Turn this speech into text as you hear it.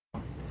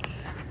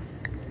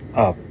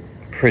A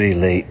pretty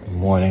late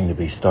morning to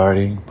be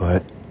starting,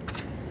 but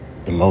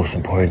the most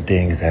important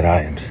thing is that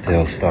I am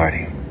still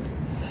starting.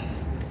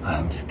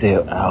 I'm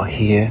still out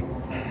here,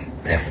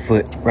 left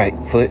foot, right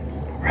foot,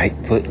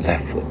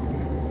 left foot,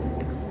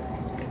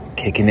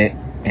 kicking it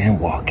and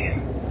walking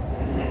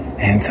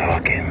and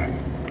talking.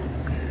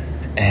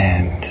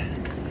 And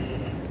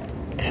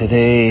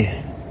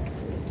today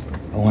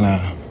I want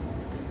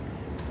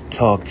to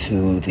talk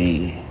to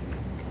the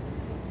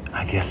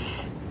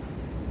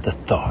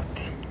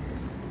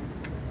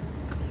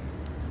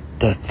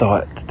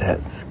thought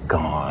that's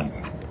gone,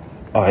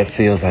 or it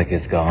feels like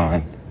it's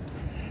gone,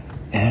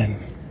 and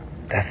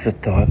that's the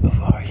thought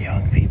of our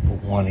young people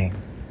wanting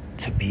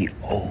to be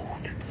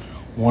old,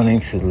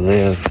 wanting to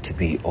live to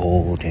be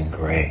old and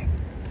gray.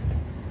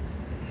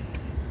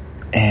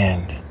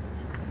 And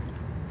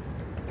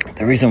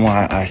the reason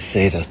why I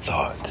say the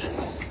thought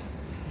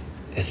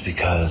is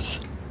because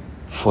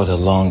for the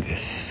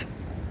longest,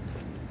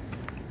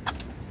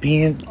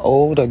 being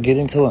old or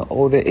getting to an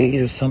older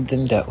age was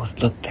something that was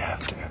looked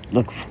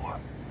for.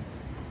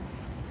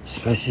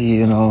 Especially,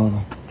 the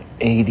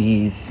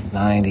 80s,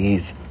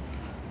 90s.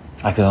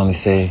 I can only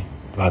say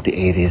about the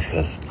 80s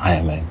because I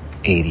am an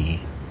 80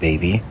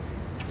 baby.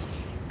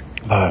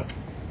 But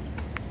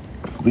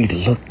we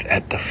looked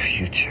at the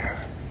future.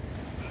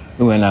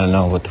 We might not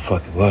know what the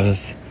fuck it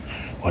was,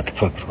 what the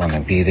fuck was going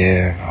to be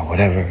there or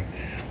whatever.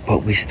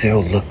 But we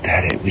still looked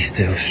at it. We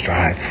still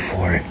strived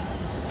for it.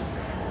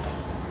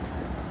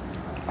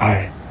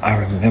 I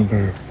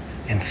remember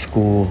in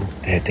school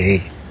that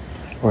there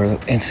were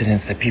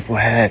incidents that people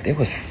had. There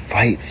was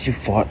fights. You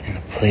fought in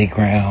the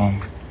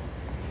playground.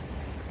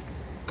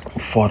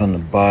 You fought on the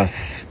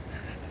bus.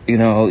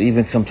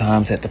 Even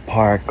sometimes at the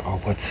park or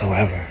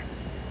whatsoever.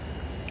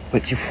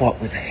 But you fought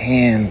with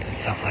hands and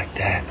stuff like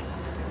that.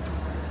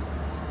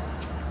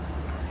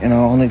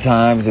 Only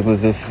times it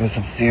was this for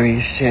some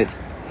serious shit.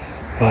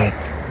 But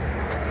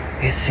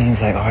it seems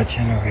like our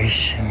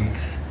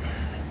generations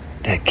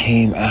that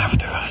came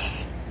after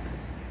us.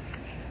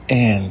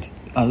 And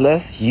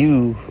unless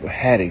you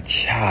had a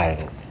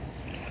child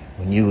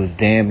when you was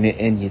damn near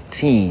in your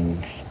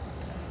teens,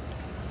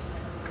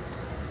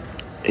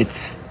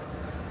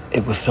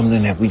 it was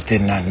something that we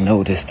did not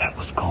notice that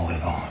was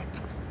going on.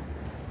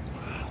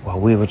 While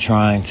we were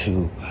trying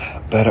to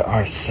better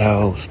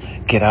ourselves,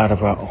 get out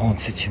of our own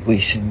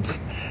situations,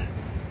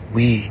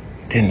 we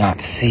did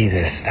not see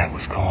this that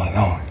was going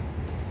on.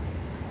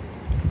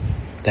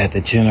 That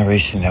the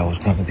generation that was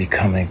going to be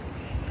coming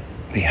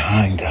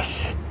behind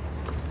us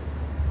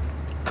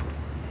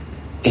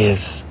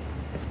is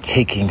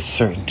taking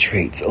certain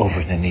traits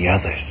over than the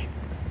others.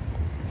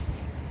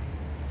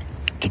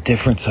 The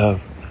difference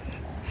of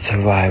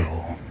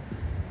survival,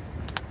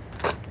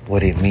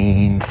 what it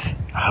means,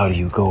 how do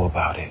you go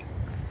about it,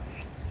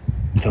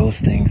 those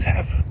things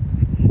have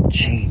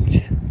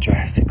changed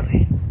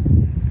drastically.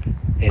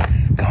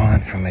 It's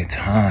gone from a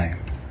time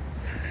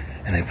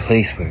and a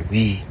place where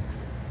we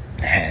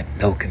had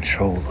no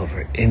control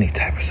over any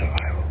type of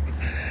survival.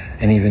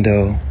 And even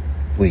though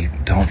we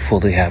don't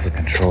fully have a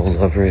control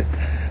over it,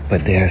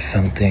 but there are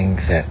some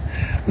things that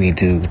we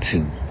do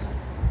to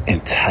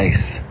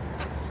entice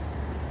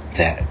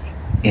that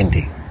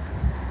ending.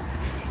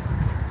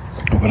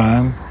 What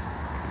I'm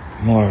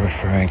more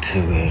referring to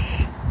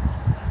is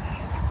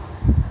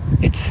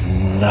it's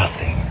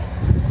nothing.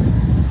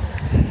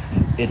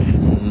 It's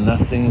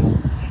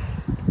nothing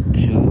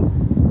to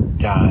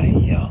die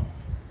young.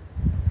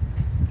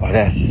 Or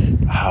that's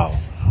just how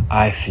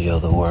I feel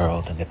the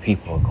world and the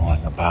people are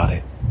going about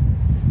it.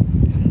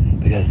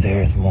 Because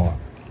there is more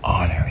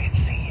honor, it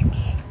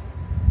seems.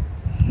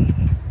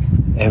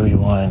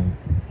 Everyone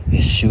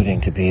is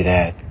shooting to be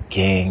that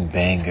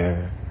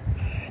gangbanger,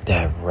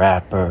 that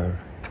rapper,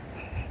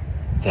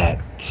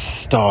 that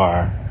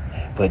star,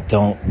 but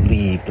don't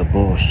leave the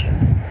bullshit.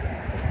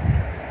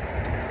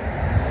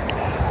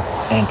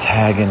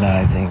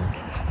 Antagonizing,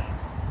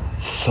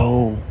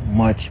 so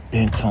much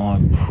bent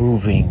on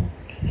proving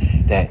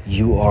that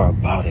you are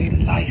about a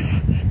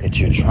life that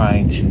you're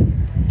trying to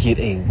get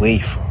away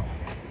from.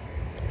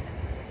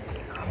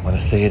 I'm going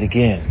to say it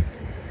again.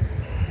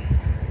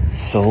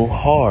 So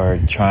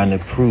hard trying to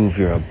prove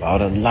you're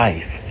about a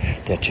life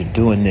that you're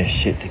doing this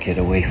shit to get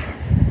away from.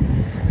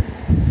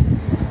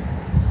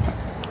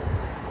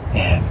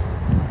 And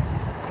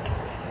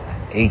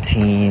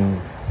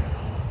 18,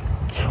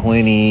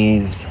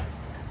 20s,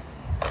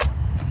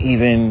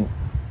 even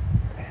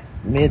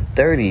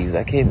mid-30s,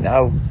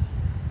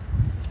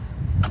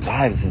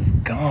 lives is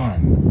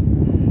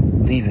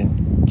gone.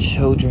 Leaving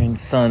children,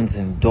 sons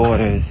and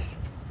daughters,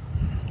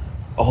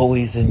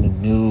 always in the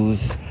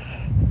news.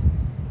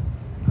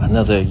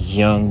 Another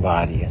young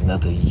body, and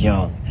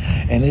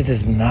it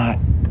is not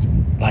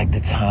like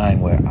the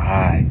time where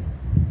I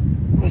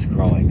was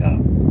growing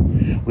up.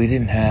 We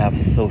didn't have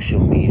social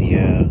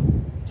media,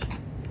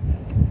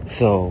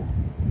 so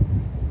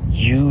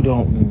you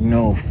don't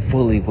know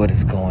fully what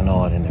is going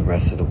on in the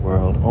rest of the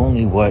world,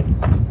 only what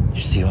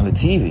you see on the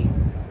TV,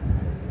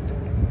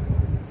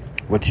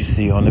 what you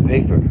see on the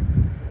paper.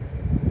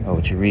 or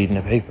what you read in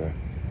the paper.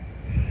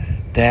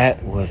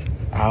 That was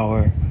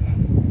our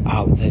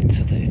outlet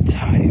to the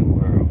entire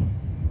world.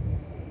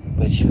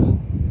 But you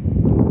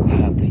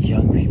have the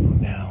young people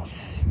now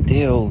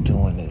still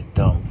doing this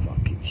dumb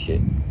fucking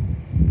shit.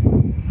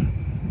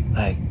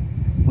 Like,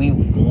 we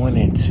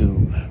wanted to,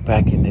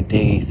 back in the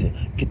days, to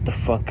get the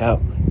fuck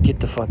out,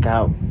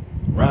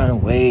 run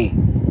away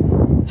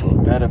to a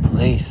better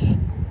place.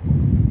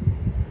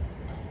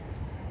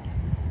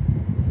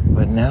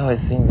 But now it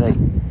seems like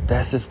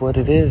that's just what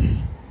it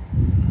is.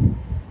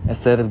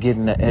 Instead of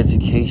getting an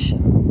education,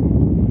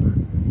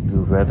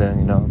 you'd rather,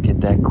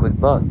 get that quick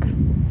buck,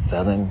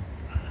 selling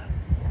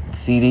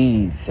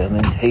CDs,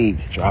 selling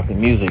tapes,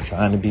 dropping music,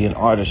 trying to be an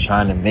artist,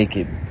 trying to make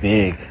it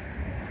big.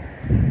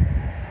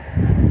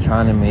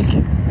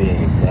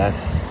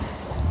 That's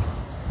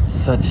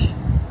such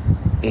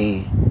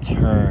a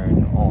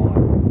turn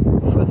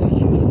on for the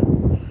youth.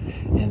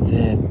 And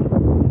then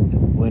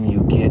when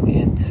you get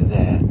into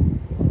that,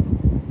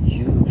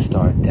 you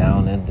start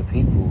downing the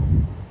people.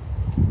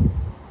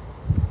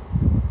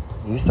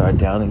 You start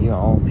downing your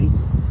own people.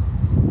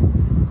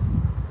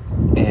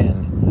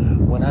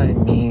 And what I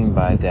mean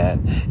by that,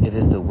 it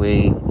is the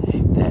way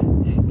that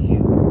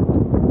you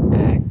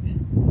act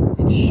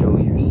and show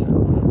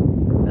yourself.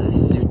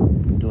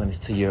 You're doing this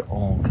to your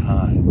own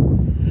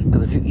kind.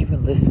 Because if you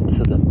even listen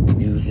to the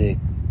music,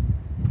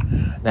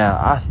 now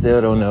I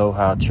still don't know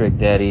how Trick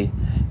Daddy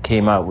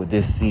came out with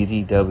this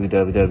CD,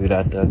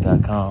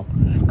 www.thug.com.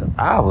 Cause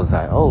I was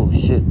like, oh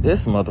shit,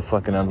 this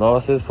motherfucker done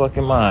lost his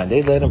fucking mind.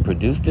 They let him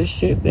produce this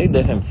shit. They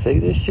let him say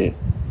this shit.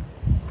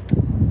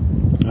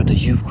 But the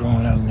youth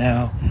growing up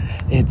now,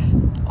 it's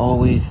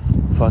always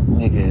fuck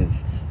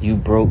niggas, you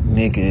broke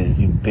niggas,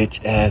 you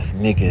bitch ass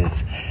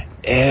niggas,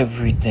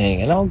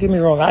 everything. And don't get me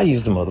wrong, I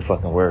use the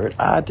motherfucking word.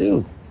 I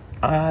do.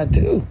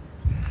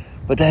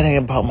 But that ain't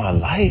about my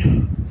life.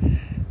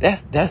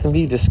 That's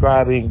me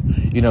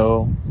describing,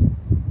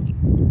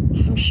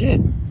 some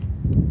shit.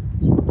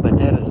 But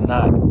that is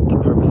not the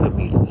purpose of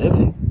me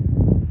living.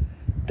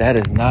 That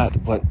is not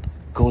what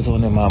goes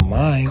on in my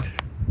mind.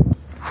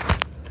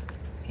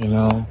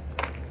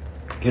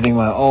 Getting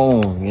my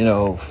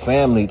own,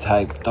 family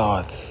type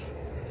thoughts.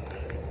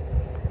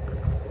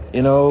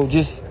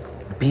 Just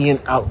being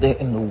out there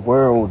in the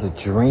world, the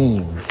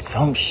dreams,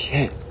 some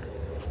shit.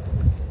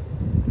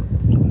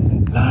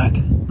 Not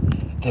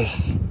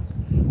this,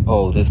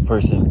 this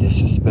person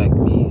disrespect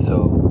me,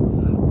 so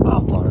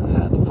I'm gonna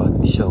have to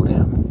fucking show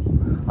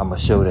them. I'm gonna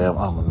show them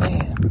I'm a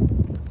man.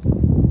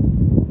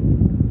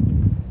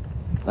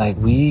 Like,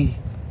 we're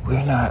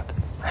not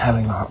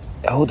having our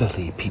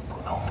elderly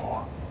people no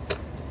more.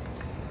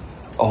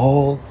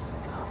 All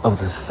of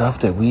the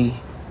stuff that we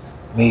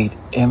made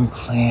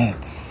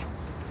implants,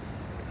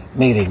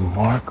 made a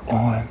mark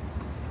on,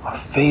 are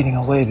fading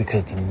away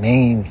because the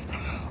names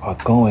are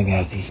going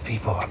as these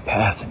people are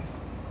passing.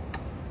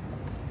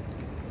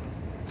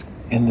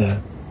 And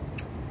the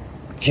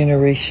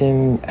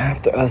generation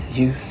after us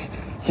youth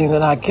seem to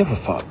not give a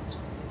fuck.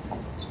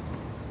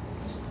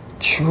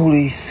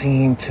 Truly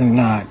seem to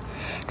not,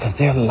 because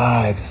their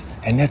lives,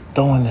 and they're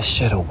throwing this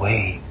shit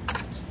away.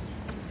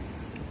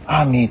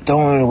 I mean,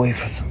 throwing it away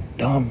for some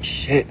dumb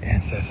shit,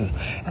 ancestors.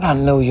 And I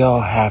know y'all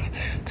have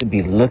to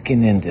be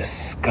looking in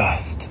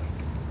disgust.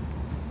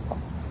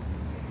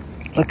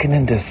 And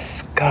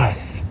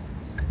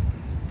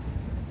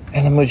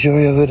the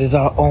majority of it is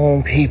our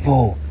own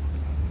people.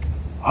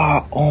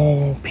 Our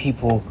own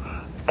people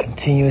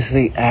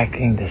continuously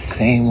acting the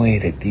same way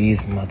that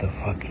these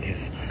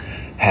motherfuckers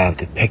have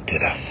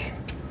depicted us.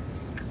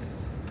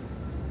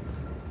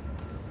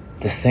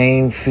 The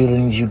same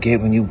feelings you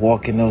get when you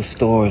walk in those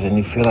stores and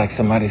you feel like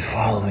somebody's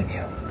following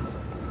you.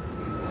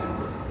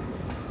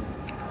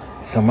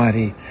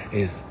 Somebody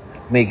is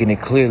making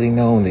it clearly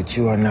known that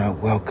you are not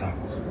welcome.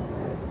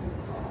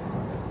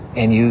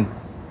 And you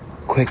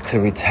quick to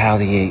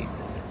retaliate,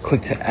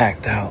 quick to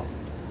act out,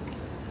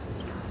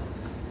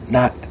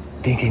 not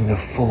thinking the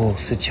full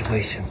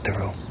situation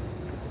through.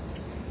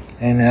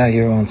 And now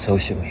you're on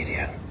social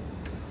media.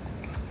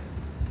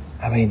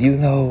 I mean, you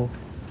know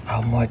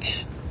how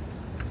much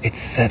it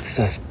sets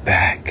us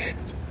back.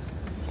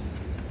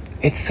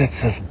 It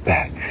sets us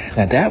back.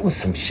 Now, that was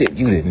some shit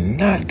you did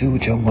not do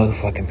with your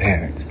motherfucking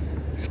parents.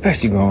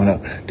 Especially growing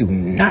up. Do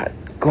not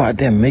go out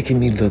there making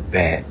me look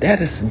bad. That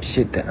is some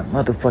shit that a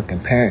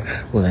motherfucking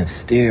parent will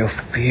instill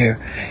fear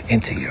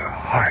into your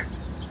heart.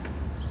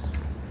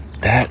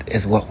 That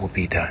is what will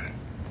be done.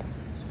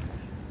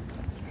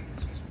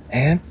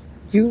 And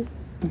you,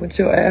 with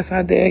your ass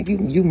out there,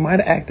 you might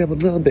have acted up a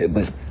little bit,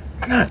 but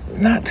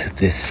not to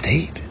this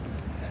state.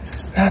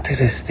 Not to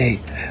this state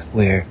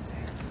where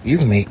you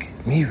make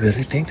me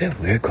really think that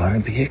we're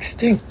going to be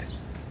extinct.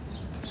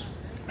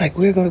 Like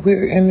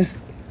we're in this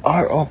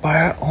art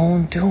by our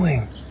own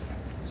doing.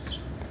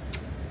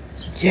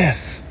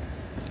 Yes,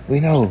 we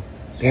know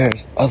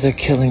there's other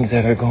killings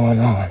that are going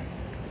on.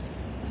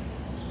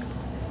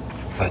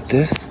 But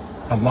this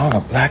amount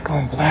of black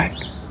on black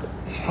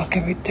is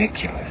fucking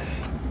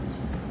ridiculous.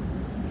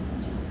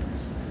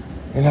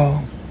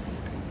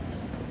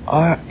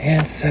 Our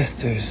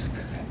ancestors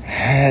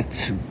had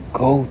to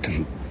go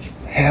through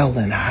hell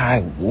and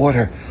high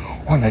water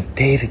on a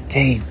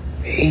day-to-day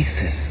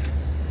basis.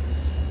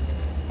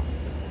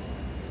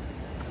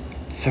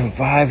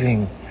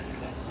 Surviving,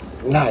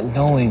 not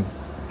knowing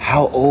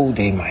how old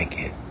they might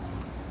get,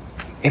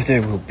 if they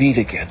will be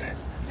together,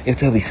 if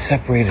they'll be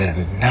separated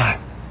or not.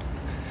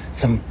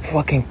 Some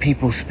fucking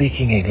people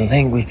speaking a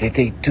language that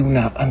they do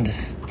not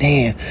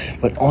understand,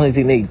 but only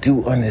thing they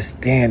do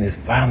understand is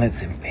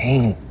violence and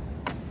pain.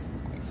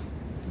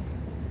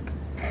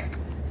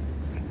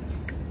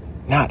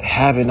 Not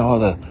having all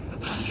the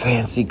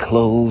fancy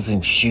clothes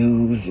and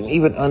shoes and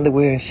even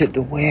underwear and shit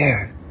to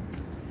wear.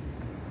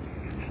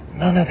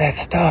 None of that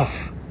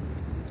stuff.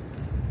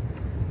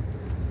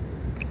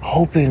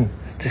 Hoping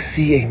to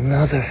see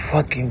another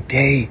fucking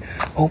day.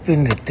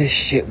 Hoping that this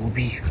shit will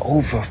be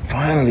over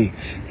finally.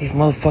 These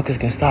motherfuckers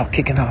can stop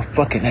kicking our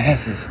fucking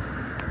asses.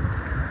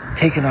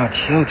 Taking our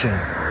children.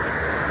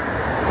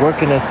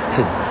 Working us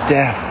to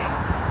death.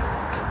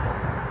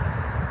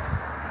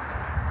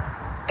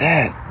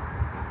 That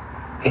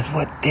is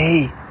what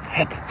they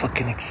had to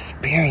fucking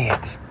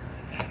experience.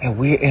 And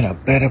we're in a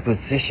better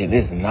position.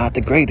 It's not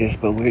the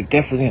greatest, but we're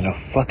definitely in a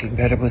fucking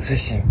better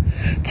position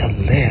to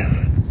live.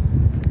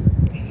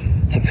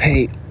 To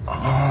pay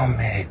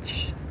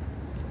homage.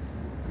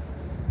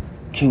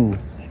 To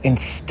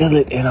instill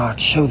it in our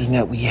children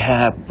that we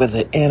have,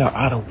 whether in or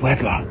out of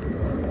wedlock.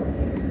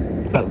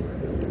 But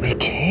we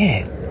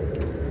can't.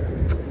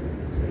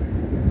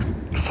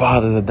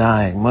 Fathers are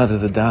dying.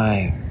 Mothers are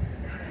dying.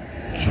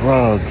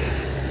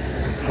 Drugs.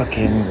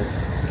 Fucking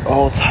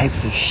all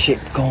types of shit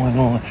going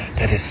on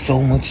that is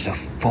so much the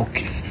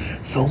focus.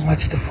 So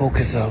much the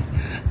focus of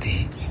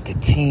the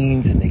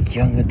teens and the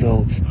young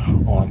adults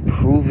on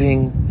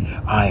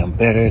proving I am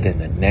better than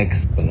the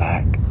next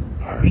black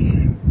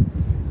person.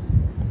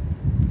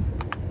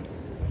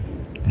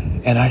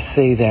 And I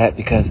say that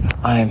because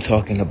I am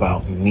talking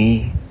about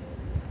me,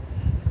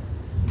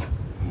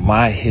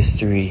 my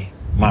history,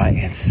 my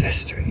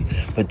ancestry.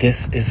 But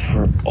this is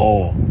for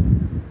all.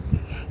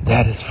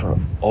 That is for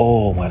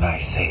all when I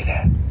say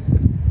that.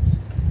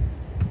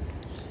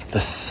 The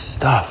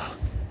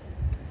stuff,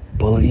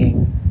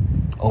 bullying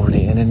over the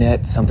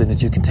internet, something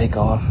that you can take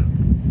off.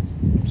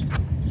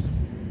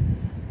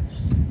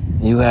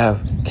 You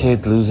have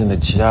kids losing a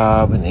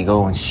job and they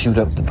go and shoot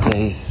up the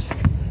place.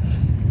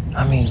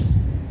 I mean,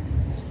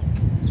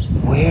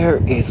 where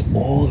is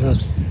all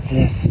of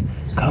this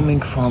coming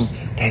from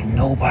that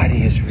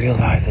nobody is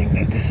realizing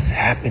that this is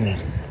happening?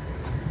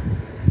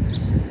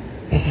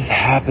 This is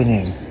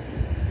happening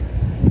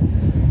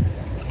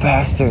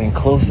faster and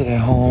closer to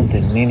home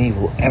than many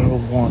will ever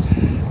want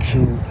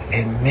to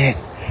admit.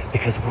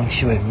 Because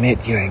once you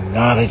admit, you're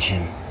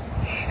acknowledging.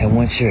 And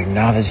once you're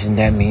acknowledging,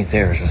 that means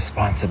there is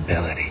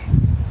responsibility.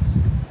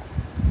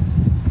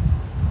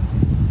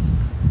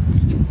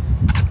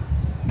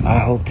 I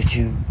hope that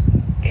you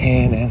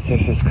can,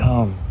 ancestors,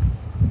 come.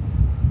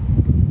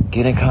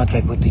 Get in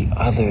contact with the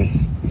others.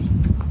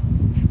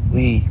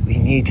 We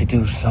need to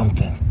do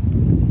something.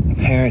 The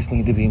parents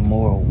need to be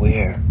more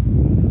aware,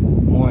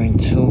 more in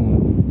tune.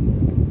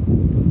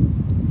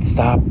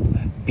 Stop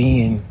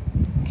being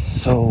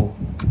so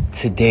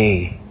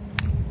today.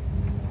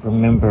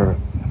 Remember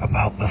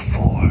about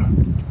before.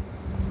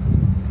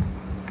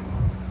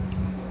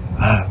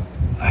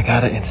 I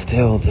gotta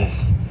instill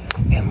this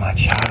in my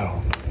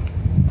child.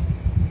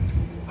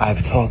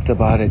 I've talked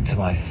about it to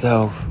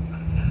myself,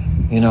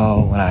 when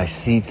I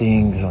see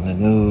things on the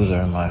news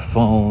or on my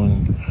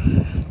phone,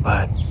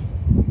 but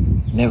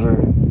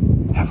never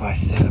have I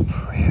said a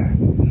prayer.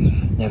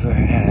 Never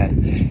had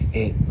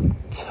it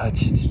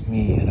touched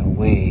me in a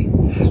way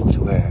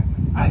to where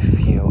I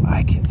feel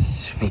I can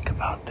speak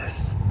about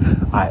this.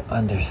 I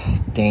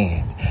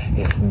understand.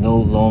 It's no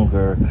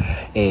longer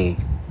a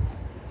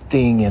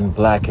thing in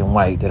black and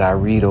white that I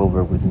read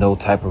over with no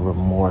type of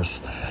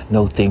remorse,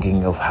 no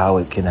thinking of how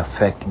it can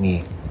affect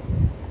me.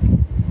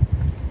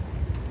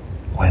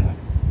 When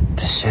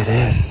the shit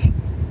is.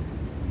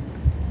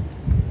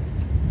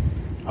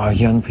 Our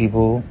young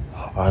people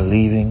are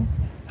leaving.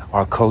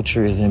 Our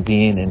culture isn't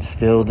being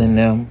instilled in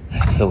them,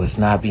 so it's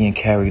not being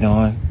carried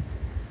on.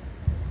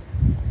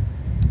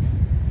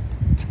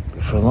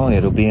 For long,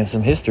 it'll be in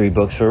some history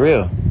books for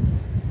real.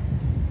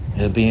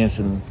 It'll be in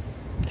some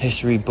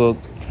history book,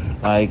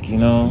 like,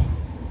 an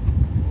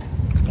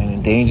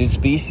endangered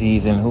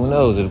species, and who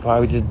knows, it'll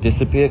probably just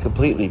disappear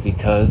completely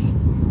because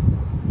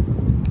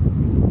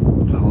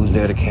who's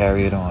there to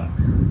carry it on?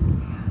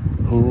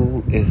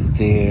 Who is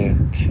there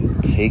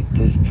to take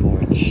this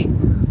torch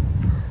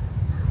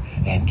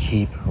and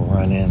keep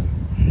running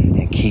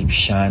and keep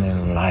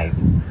shining light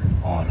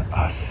on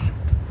us?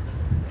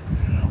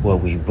 What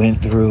we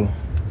went through,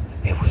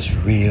 it was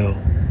real.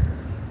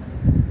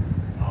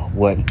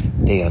 What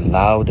they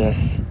allowed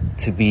us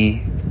to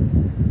be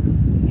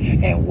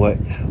and what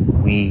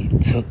we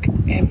took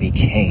and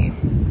became.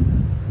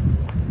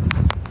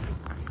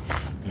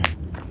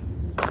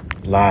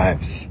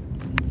 Lives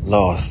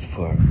lost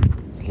for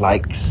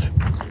likes,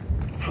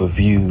 for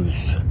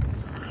views,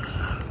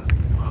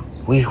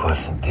 We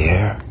wasn't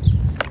there.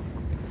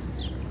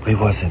 We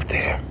wasn't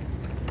there.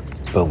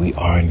 But we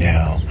are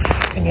now,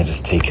 and it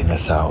is taking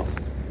us out.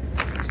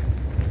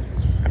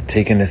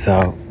 Taking us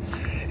out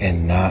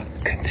and not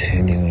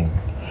continuing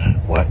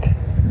what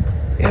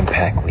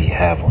impact we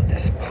have on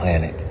this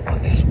planet,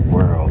 on this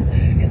world,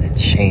 and the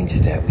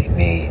changes that we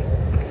made.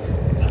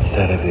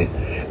 Instead of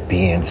it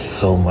being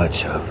so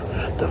much of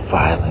the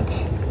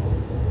violence,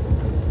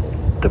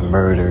 the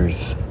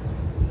murders,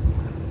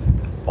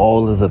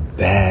 all of the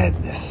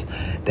badness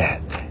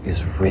that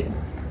is written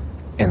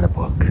in the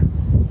book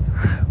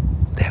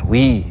that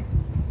we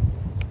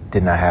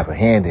did not have a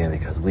hand in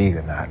because we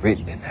are not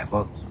written in that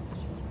book.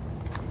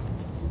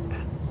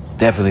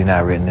 Definitely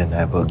not written in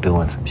that book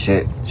doing some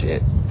shit.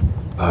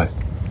 But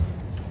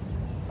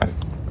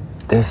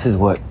this is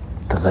what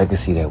the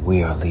legacy that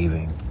we are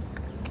leaving.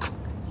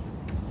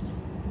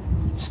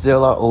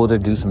 Still our older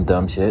do some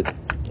dumb shit.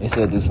 They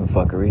still do some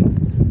fuckery.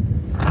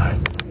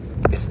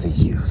 But it's the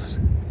youth.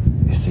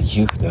 It's the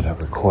youth that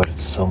have recorded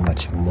so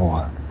much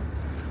more.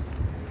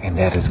 And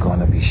that is going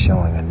to be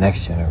showing the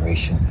next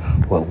generation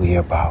what we are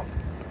about.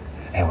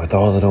 And with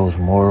all of those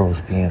morals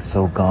being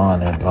so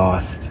gone and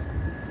lost,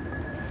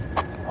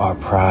 our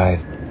pride,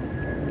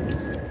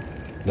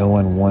 no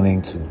one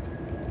wanting to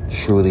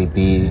truly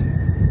be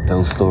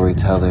those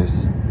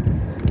storytellers,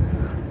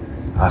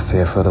 I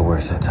fear for the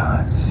worst at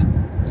times.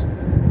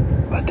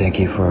 But thank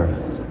you for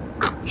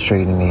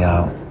straightening me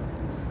out,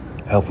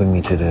 helping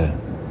me to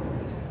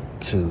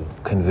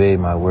convey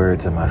my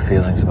words and my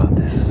feelings about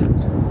this.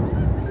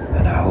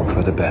 And I hope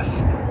for the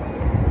best.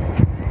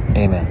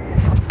 Amen.